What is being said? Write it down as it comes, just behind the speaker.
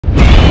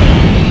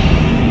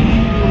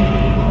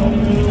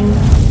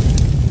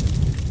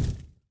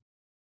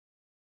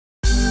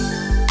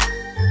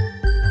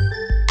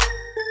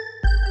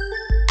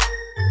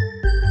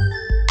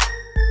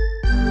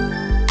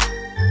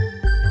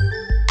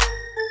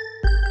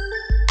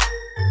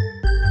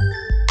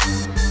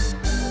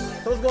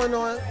going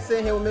on?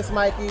 Sitting here with Miss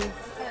Mykie,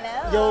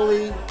 Hello.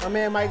 Yolie, my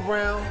man Mike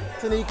Brown,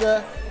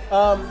 Tanyka,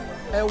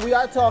 and we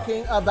are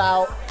talking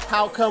about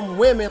how come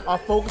women are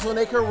focused on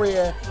their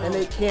career and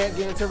they can't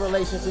get into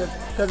relationships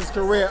because it's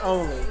career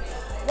only.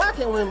 Why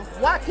can't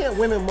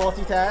women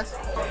multitask?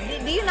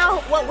 Do you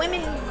know what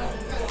women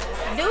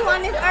do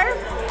on this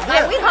earth?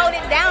 Like, we hold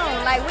it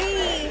down. Like,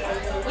 we,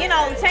 you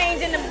know,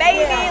 changing the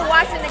baby,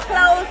 washing the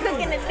clothes,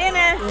 cooking the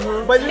dinner.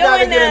 But you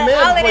gotta get a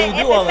man before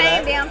you do all of that.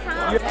 At the same damn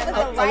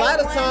time. A lot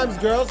of times,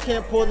 girls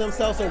can't pull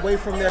themselves away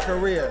from their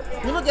career.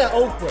 You look at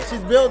Oprah. She's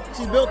built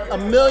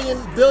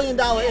 $1 billion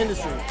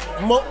industry,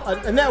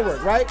 a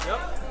network, right?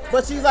 Yep.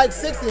 But she's like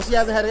 60 and she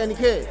hasn't had any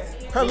kids.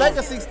 Her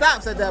legacy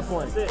stops at that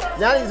point.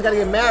 Now you just gotta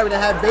get married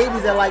and have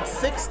babies at like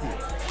 60.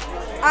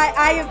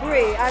 I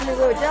agree. I mean,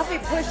 we're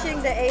definitely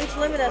pushing the age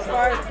limit as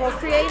far as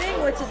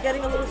procreating, which is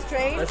getting a little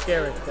strange. That's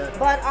scary.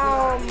 But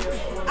I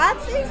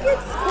think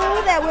it's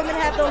cool that women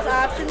have those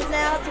options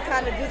now to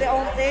kind of do their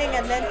own thing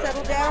and then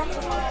settle down.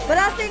 But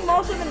I think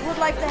most women would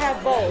like to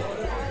have both.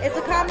 It's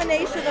a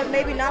combination of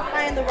maybe not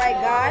finding the right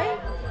guy.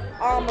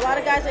 A lot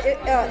of guys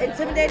are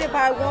intimidated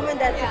by a woman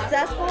that's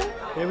successful.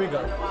 Here we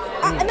go.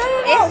 No.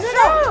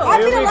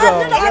 We're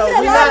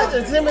not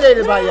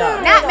intimidated by y'all.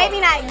 Maybe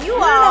not you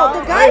all.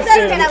 The guys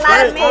that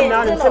I'm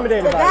not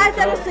intimidated the by guys it,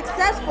 that are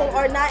successful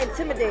are not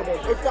intimidated.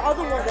 It's the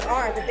other ones that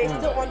aren't, that they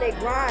still on their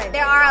grind.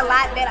 There are a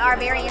lot that are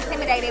very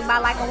intimidated by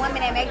like a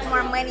woman that makes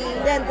more money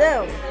than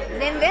them.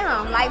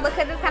 Like,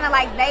 because it's kind of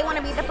like they want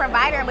to be the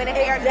provider, but if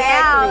your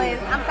gal is,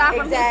 I'm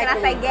sorry from Houston, I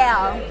say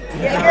gal.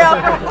 Your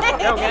girlfriend.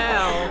 Yo,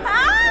 gal.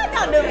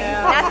 Don't do me.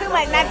 Not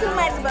too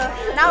much, but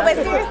no. But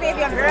seriously, if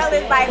your girl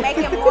is like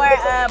making more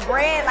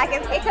bread, like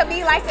it could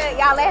be like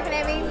y'all laughing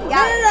at me.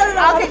 No.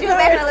 Because you was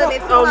laughing a little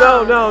bit too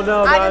long. No.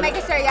 I'm just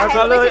making sure y'all have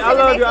I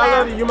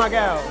love you. You my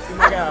gal. You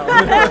my gal.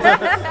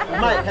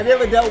 Mike, have you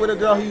ever dealt with a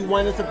girl who you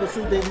wanted to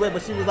pursue things with,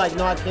 but she was like,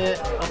 no, I can't.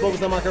 I'm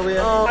focused on my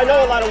career? I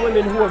know a lot of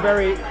women who are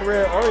very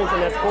career oriented,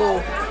 and that's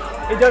cool.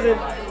 It doesn't,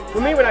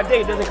 for me when I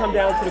date, it doesn't come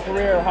down to the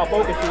career or how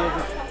focused she is,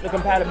 it's the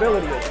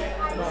compatibility of it.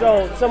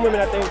 So some women,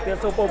 I think, they're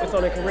so focused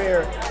on their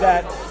career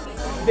that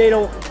they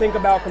don't think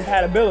about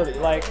compatibility.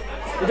 Like,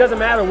 it doesn't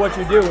matter what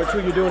you do, it's who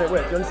you're doing it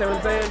with. You understand what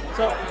I'm saying?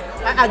 So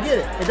I get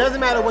it. It doesn't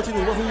matter what you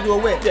do, who you do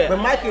it with. Yeah. But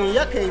Mykie, in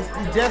your case,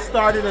 you just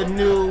started a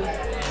new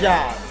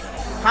job.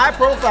 High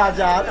profile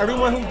job.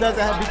 Everyone who does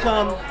that has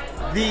become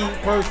the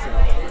person.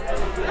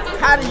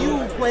 How do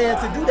you plan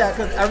to do that?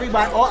 Because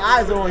all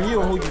eyes are on you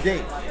and who you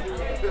date.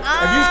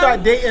 If you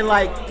start dating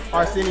like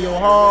Arsenio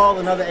Hall,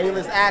 another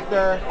A-list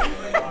actor,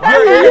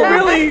 you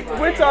really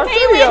went to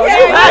Arsenio.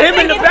 You had him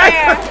in the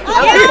back.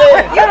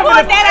 You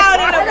pulled that out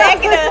in the back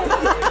of the...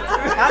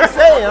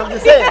 I'm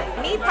just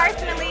saying. Me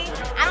personally,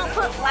 I don't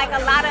put like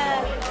a lot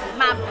of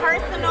my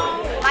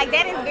personal, like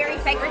that is very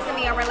sacred to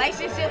me. A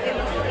relationship is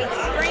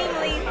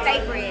extremely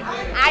sacred.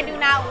 I do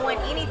not want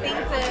anything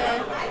to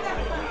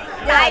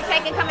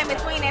sidetrack and come in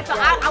between that. So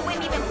I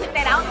wouldn't even put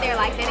that out there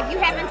like that. If you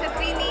happen to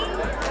see me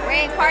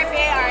red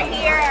carpet or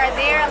here or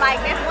there, like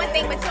that's one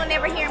thing, but you'll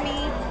never hear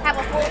me have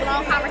a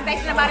full-blown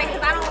conversation about it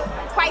because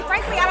quite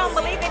frankly, I don't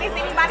believe that it's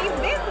anybody's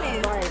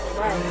business.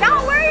 Right.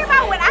 Don't worry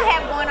about what I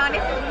have going on.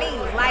 This is me.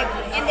 Like,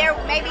 and there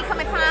may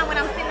come a time when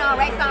I'm sitting on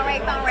rags, where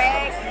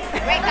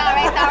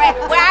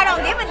I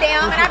don't give a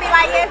damn, and I be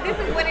like, yes, this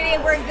is what it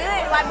is. We're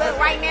good. Like, but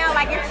right now,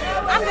 like,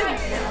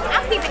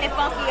 I'm keeping it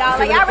funky, y'all.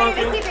 Like, y'all ready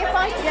to keep it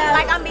funky?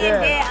 Like, I'm being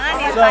dead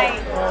honest.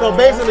 So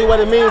basically, what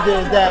it means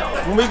is that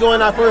when we go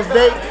on our first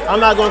date, I'm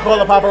not going to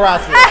call a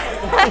paparazzi.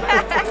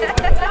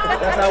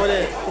 That's how it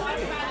is.